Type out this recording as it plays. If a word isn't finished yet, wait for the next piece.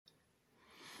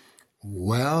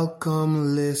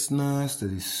Welcome, listeners, to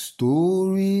the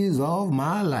stories of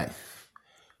my life,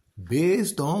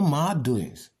 based on my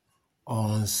doings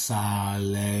on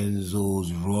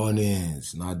Salenzo's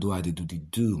runnings. Now, do I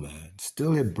do, man?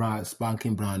 Still a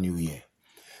spanking brand new year.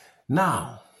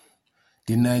 Now,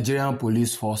 the Nigerian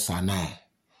police force and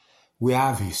we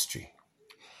have history.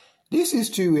 This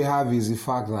history we have is the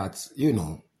fact that,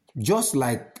 just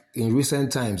like in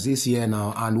recent times, this year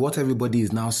now, and what everybody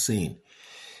is now saying,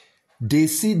 they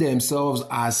see themselves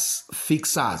as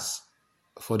fixers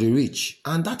for the rich.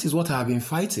 And that is what I have been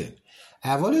fighting. I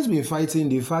have always been fighting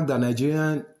the fact that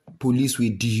Nigerian police will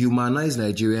dehumanize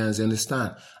Nigerians, you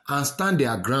understand, and stand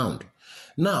their ground.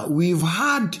 Now, we've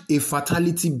had a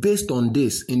fatality based on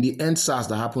this in the EndSARS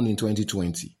that happened in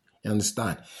 2020. You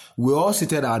understand? We're all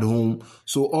seated at home,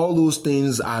 so all those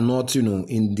things are not,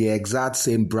 in the exact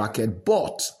same bracket.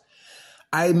 But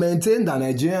I maintain that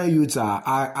Nigerian youths are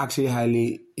actually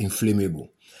highly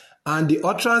inflammable. And the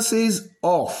utterances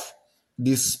of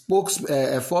the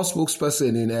first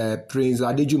spokesperson in Prince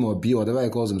Adejumobi, whatever he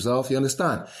calls himself, you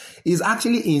understand, is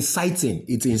actually inciting.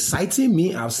 It's inciting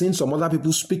me. I've seen some other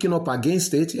people speaking up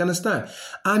against it, you understand?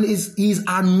 And he's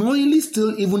annoyingly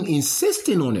still even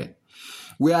insisting on it.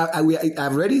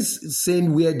 I've already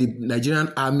seen where the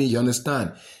Nigerian army, you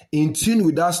understand, in tune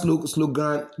with that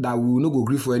slogan that we will not go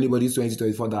grieve for anybody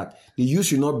 2024, that the youth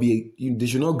should not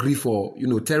grieve for,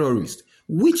 terrorists,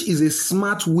 which is a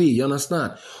smart way, you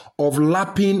understand, of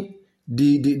lapping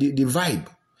the vibe.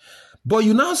 But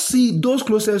you now see those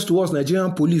closest to us,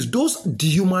 Nigerian police, those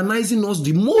dehumanizing us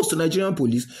the most, Nigerian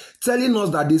police, telling us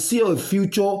that they see a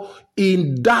future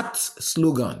in that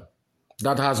slogan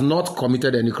that has not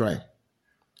committed any crime.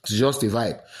 It's just a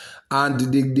vibe. And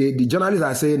the journalists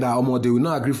are saying that they will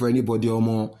not agree for anybody, they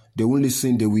won't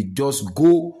listen, they will just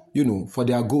go, for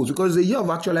their goals, because it's a year of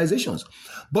actualizations.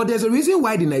 But there's a reason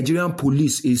why the Nigerian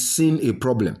police is seeing a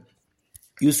problem.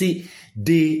 You see,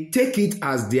 they take it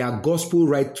as their gospel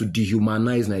right to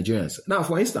dehumanize Nigerians. Now,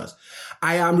 for instance,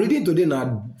 I am reading today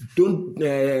now,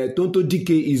 Tonto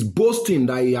DK is boasting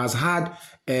that he has had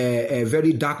a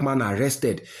very dark man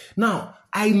arrested. Now,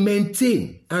 I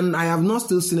maintain, and I have not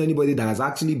still seen anybody that has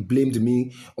actually blamed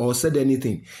me or said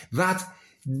anything, that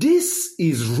this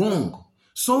is wrong.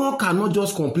 Someone cannot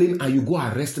just complain and you go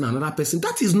arresting another person.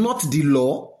 That is not the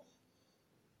law.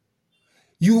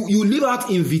 You leave out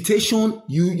invitation.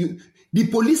 The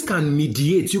police can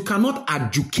mediate. You cannot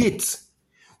educate.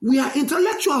 We are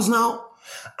intellectuals now.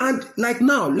 And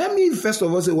now, let me first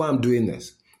of all say why I'm doing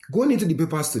this. Going into the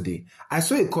papers today, I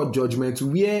saw a court judgment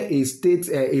where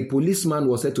a policeman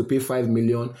was said to pay 5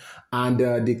 million, and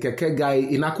the keke guy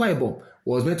in Akwa Ibom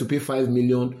was meant to pay 5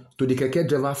 million to the keke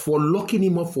driver for locking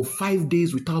him up for 5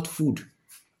 days without food.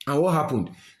 And what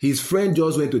happened? His friend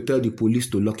just went to tell the police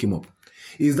to lock him up.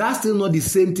 Is that still not the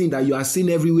same thing that you are seeing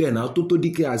everywhere now? Toto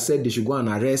DK has said they should go and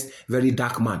arrest very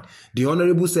dark man. The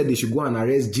Honorable said they should go and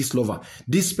arrest Gist lover.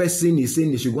 This person is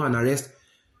saying they should go and arrest.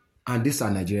 And these are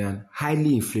Nigerian,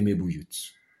 highly inflammable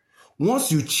youths.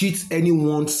 Once you cheat any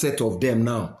one set of them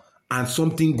now, and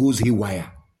something goes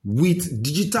haywire, with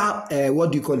digital,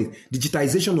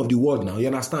 digitization of the world now, you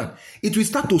understand? It will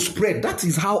start to spread. That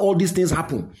is how all these things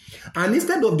happen. And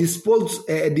instead of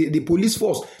the police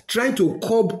force trying to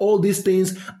curb all these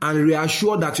things and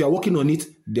reassure that you are working on it,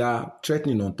 they are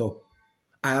threatening on top.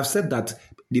 I have said that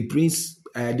the prince,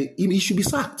 he should be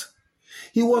sacked.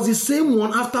 He was the same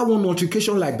one after one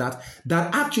altercation like that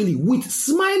actually with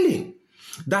smiling,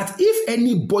 that if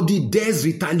anybody dares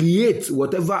retaliate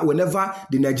whenever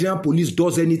the Nigerian police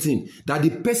does anything, that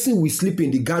the person will sleep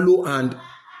in the gallows. And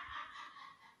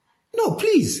no,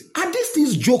 please, are these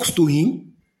things jokes to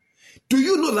him? Do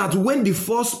you know that when the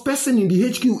first person in the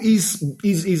HQ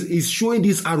is showing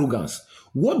this arrogance,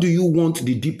 what do you want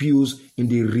the DPOs in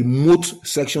the remote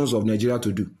sections of Nigeria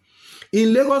to do?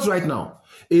 In Lagos right now,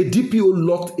 a DPO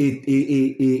locked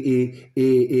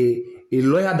a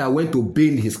lawyer that went to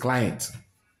bail his client.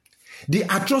 The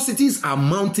atrocities are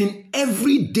mounting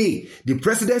every day. The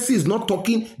presidency is not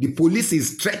talking. The police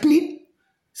is threatening.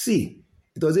 See,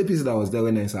 it was APC that was there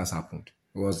when NSAS happened.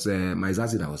 It was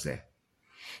Maizazi that was there.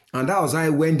 And that was why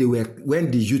when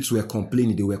the youths were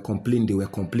complaining, they were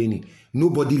complaining.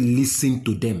 Nobody listened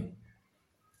to them.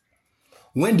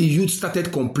 When the youth started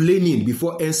complaining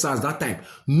before NSAS that time,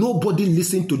 nobody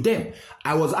listened to them.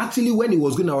 I was actually, when it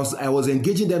was going, I was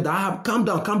engaging them that calm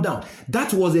down.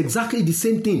 That was exactly the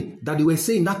same thing that they were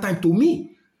saying that time to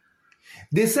me.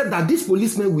 They said that these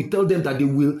policemen will tell them that they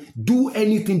will do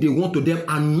anything they want to them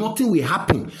and nothing will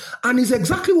happen. And it's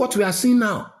exactly what we are seeing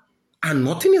now. And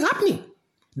nothing is happening.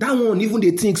 That one, even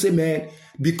they think, say, man,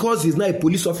 because he's not a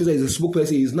police officer, he's a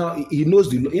spokesperson, he knows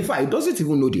the law. In fact, he doesn't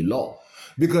even know the law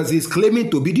because he's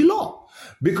claiming to be the law.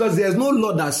 Because there's no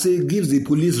law that gives the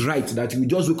police right that you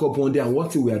just wake up one day and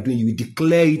what we are doing, you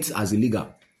declare it as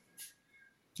illegal.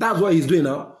 That's what he's doing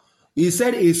now. He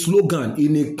said a slogan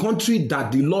in a country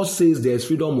that the law says there's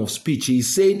freedom of speech.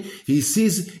 He's saying he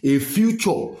sees a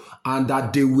future and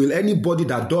that they will, anybody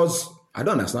that does, I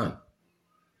don't understand.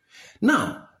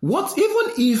 Now, what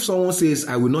even if someone says,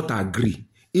 I will not agree,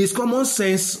 it's common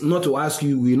sense not to ask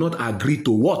you, will not agree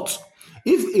to what?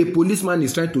 If a policeman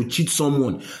is trying to cheat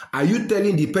someone, are you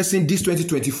telling the person this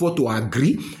 2024 to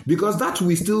agree? Because that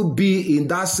will still be in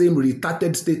that same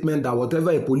retarded statement that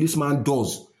whatever a policeman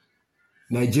does,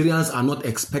 Nigerians are not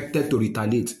expected to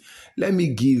retaliate. Let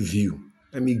me give you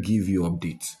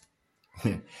update.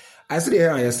 I said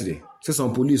here yesterday, say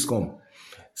some police come.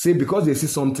 Say because they see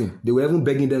something, they were even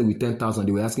begging them with 10,000,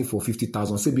 they were asking for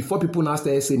 50,000. Say before people now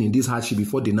started saying in this hardship,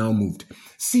 before they now moved.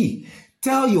 See,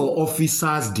 tell your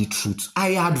officers the truth.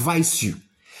 I advise you.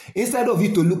 Instead of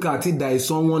you to look at it, there is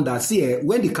someone that, see,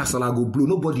 when the Kasala go blow,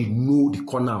 nobody know the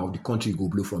corner of the country go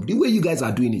blow from. The way you guys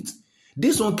are doing it.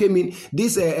 This one came in,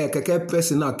 this Keke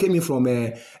person now came in from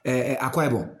Akwa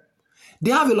Ibom.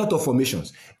 They have a lot of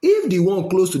formations. If the one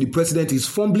close to the president is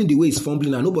fumbling the way he's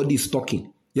fumbling and nobody is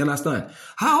talking, you understand?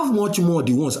 How much more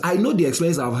the ones? I know the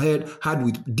experience I've had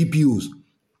with DPOs.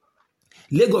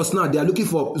 Lagos now, they are looking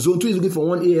for, Zone 2 is looking for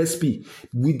one ASP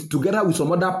together with some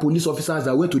other police officers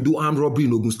that went to do armed robbery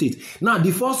in Ogun State. Now,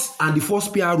 the first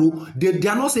PRO, they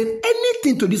are not saying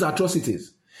anything to these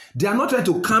atrocities. They are not trying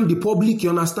to calm the public, you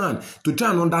understand, to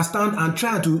try and understand and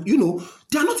try to,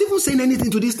 they are not even saying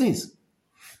anything to these things.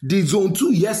 The Zone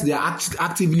 2, yes, they are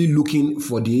actively looking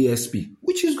for the ASP,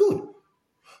 which is good.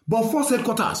 But Force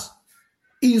Headquarters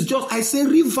is just, I say,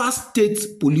 Rivers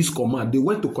State Police Command, they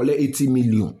went to collect 80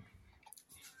 million.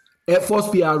 Air Force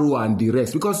PRO and the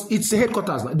rest, because it's the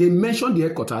headquarters. They mentioned the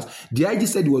headquarters. The IG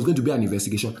said it was going to be an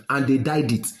investigation, and they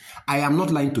died it. I am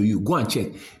not lying to you. Go and check.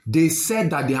 They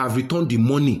said that they have returned the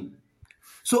money.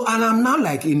 So, and I'm now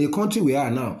like in a country where I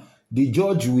are now, the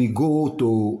judge will go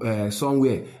to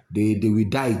somewhere. They will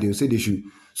die. They will say they should.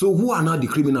 So who are now the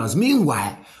criminals?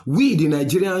 Meanwhile, we, the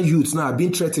Nigerian youths, now are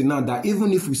being threatened now that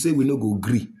even if we say we no go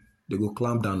agree, they go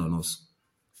clamp down on us.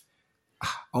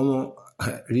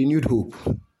 Renewed hope.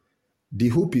 The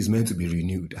hope is meant to be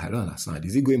renewed. I don't understand.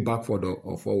 Is it going backward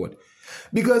or forward?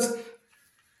 Because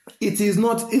it is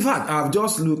not. In fact, I've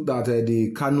just looked at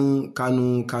the Kanu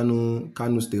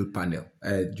State Panel,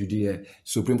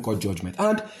 Supreme Court judgment,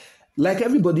 and like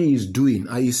everybody is doing,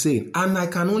 I is saying, and I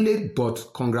can only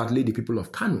but congratulate the people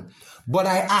of Kanu. But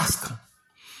I ask,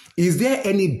 is there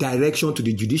any direction to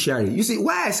the judiciary? You see,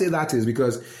 why I say that is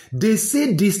because they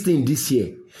say this thing this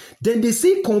year, then they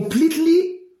say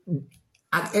completely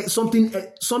something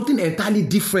entirely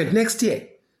different next year.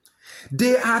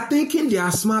 They are thinking they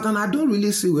are smart, and I don't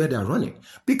really see where they're running.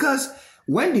 Because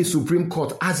when the Supreme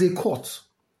Court, as a court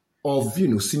of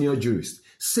senior jurists,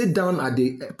 sit down at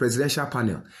the presidential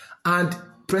panel, and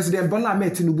President Bola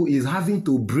Ahmed Tinubu is having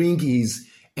to bring his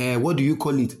a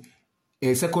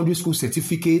secondary school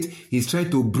certificate, he's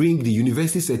trying to bring the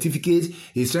university certificate,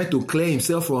 he's trying to clear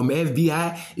himself from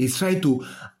FBI, he's trying to,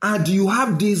 and you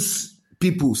have these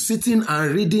people sitting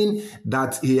and reading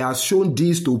that he has shown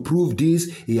this to prove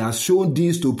this, he has shown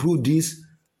this to prove this.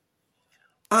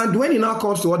 And when it now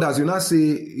comes to others, you now say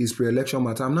it's pre-election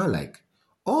matter. I'm not like,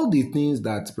 all the things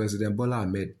that President Bola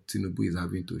Ahmed Tinubu is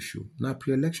having to show, now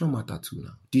pre-election matter too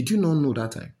now. Did you not know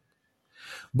that time?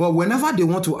 But whenever they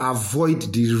want to avoid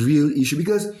the real issue,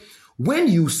 because when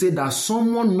you say that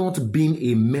someone not being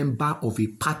a member of a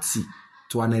party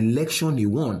to an election he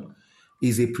won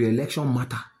is a pre-election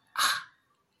matter,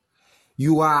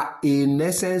 you are in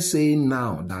essence saying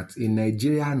now that in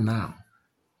Nigeria now,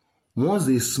 once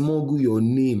they smuggle your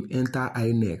name, enter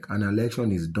INEC, an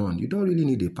election is done. You don't really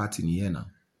need a party in here now.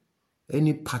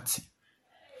 Any party.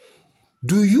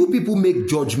 Do you people make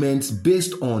judgments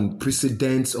based on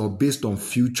precedents or based on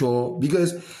future?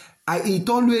 Because it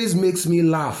always makes me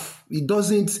laugh. It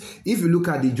doesn't, if you look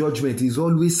at the judgment, it's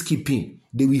always skipping.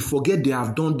 They will forget they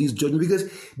have done this judgment,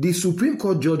 because the Supreme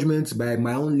Court judgment, by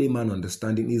my own layman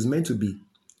understanding, is meant to be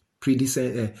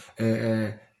precedence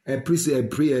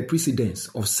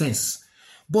of sense.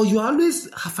 But you're always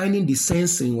finding the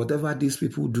sense in whatever these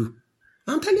people do.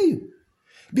 I'm telling you.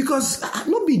 Because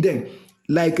not be them.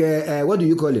 Like, what do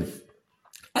you call it?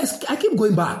 I keep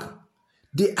going back.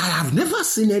 I have never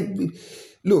seen it.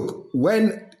 Look,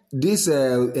 when this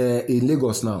in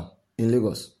Lagos now,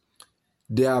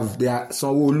 they are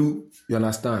Sanwo-Olu, you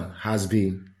understand, has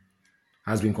been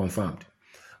confirmed.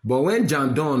 But when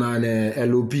Jandon and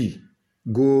LOP,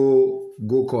 go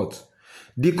court.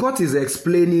 The court is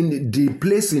explaining the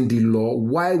place in the law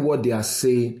why what they are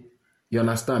saying, you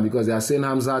understand? Because they are saying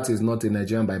Hamzat is not a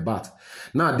Nigerian by birth.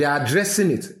 Now they are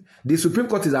addressing it. The Supreme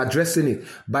Court is addressing it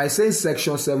by saying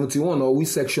section 71 or which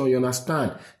section, you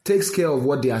understand, takes care of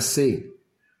what they are saying.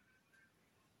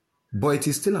 But it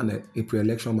is still a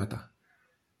pre-election matter.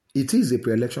 It is a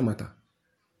pre-election matter.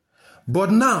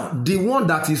 But now, the one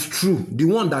that is true,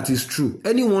 anyone that is true,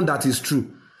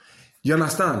 you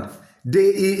understand?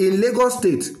 In Lagos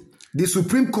State, the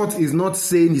Supreme Court is not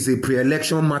saying it's a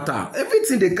pre-election matter.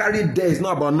 Everything they carry there is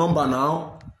not about number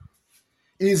now.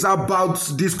 It's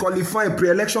about disqualifying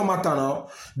pre-election matter now.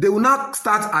 They will now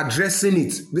start addressing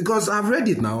it because I've read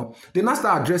it now. They now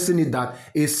start addressing it that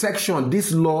a section,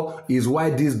 this law is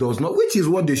why this does not, which is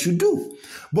what they should do.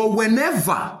 But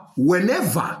whenever,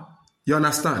 you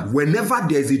understand, whenever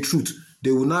there is a truth, they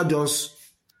will now just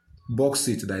box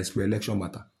it that is pre-election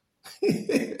matter.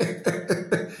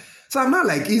 So I'm not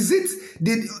like, is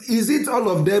it all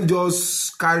of them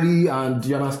just carry and,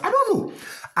 you understand? I don't know.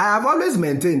 I have always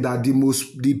maintained that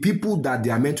the people that they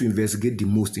are meant to investigate the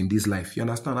most in this life, you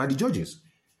understand, are the judges.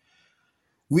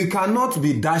 We cannot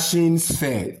be dashing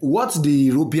fair. What the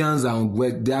Europeans and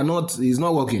they are not, it's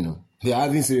not working. No. They are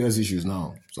having serious issues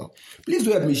now. So please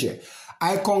do help me share.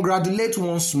 I congratulate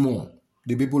once more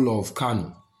the people of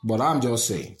Kano, but I'm just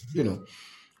saying,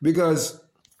 because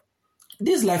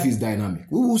this life is dynamic.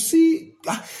 We will see,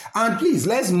 and please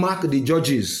let's mark the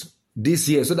judges this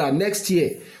year so that next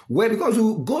year, because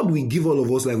God will give all of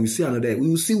us, like we see another, we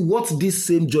will see what these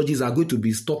same judges are going to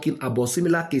be talking about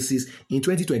similar cases in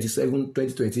 2027,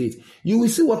 2028. You will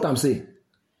see what I'm saying.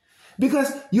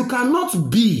 Because you cannot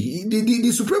be,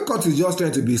 the Supreme Court is just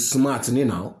trying to be smart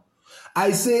now.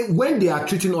 I say when they are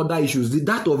treating other issues,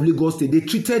 that of Lagos State, they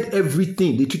treated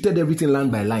everything line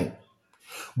by line.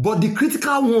 But the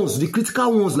critical ones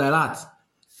like that,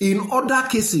 in other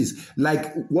cases,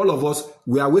 like all of us,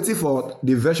 we are waiting for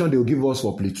the version they will give us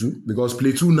for Play 2, because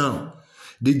Play 2 now,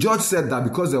 the judge said that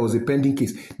because there was a pending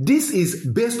case. This is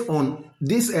based on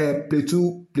this Play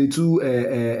 2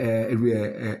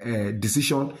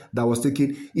 decision that was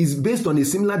taken, is based on a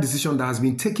similar decision that has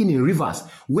been taken in Rivers,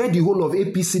 where the whole of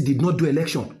APC did not do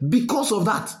election because of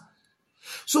that.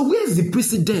 So where is the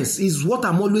precedence is what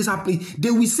I'm always happy.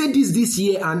 They will say this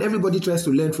year and everybody tries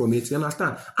to learn from it, you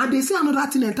understand? And they say another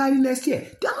thing entirely next year.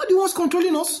 They are not the ones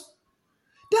controlling us.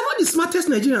 They are not the smartest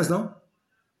Nigerians now.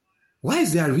 Why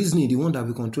is their reasoning the one that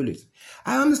will control it?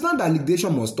 I understand that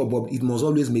litigation must stop, but it must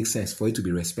always make sense for it to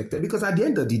be respected. Because at the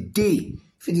end of the day,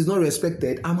 if it is not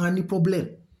respected, I'm any problem.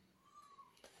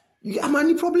 You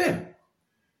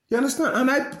understand? And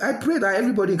I pray that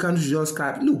everybody can just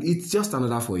cap. Look, it's just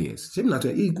another 4 years.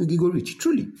 It could go rich,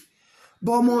 truly.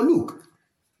 But more, look.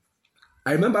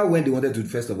 I remember when they wanted to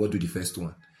first of all do the first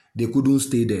one. They couldn't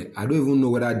stay there. I don't even know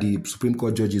whether the Supreme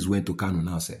Court judges went to Kano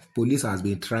now. Police has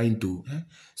been trying to.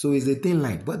 So it's a thin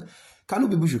line. But Kano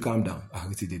people should calm down.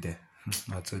 What did they there?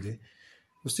 Not today.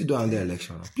 We still don't have the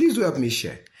election. Please do help me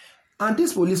share. And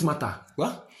this police matter.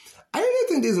 Well, I really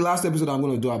think this is the last episode I'm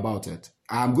going to do about it.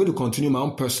 I'm going to continue my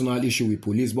own personal issue with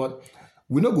police, but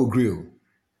we not go Gree.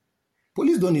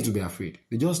 Police don't need to be afraid.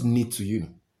 They just need to,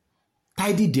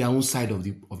 tidy their own side of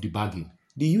the bargain.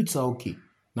 The youths are okay.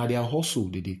 Now their hustle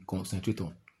they concentrate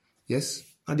on. Yes?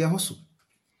 And their hustle.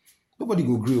 Nobody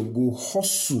go Gree, go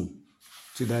hustle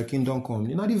till their kingdom come.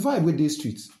 The vibe with these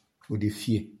streets, with the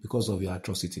fear because of your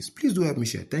atrocities. Please do help me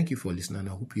share. Thank you for listening.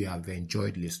 I hope you have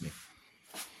enjoyed listening.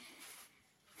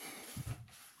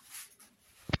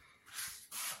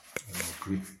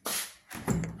 Gree.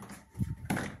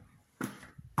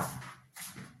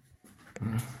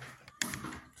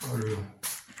 Sorry.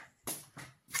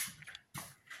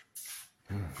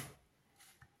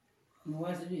 Mo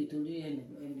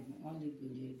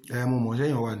mọ̀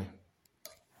ṣẹ́yìn wà ní.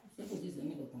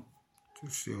 Tó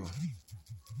ṣe ọ̀.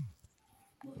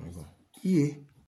 Iye.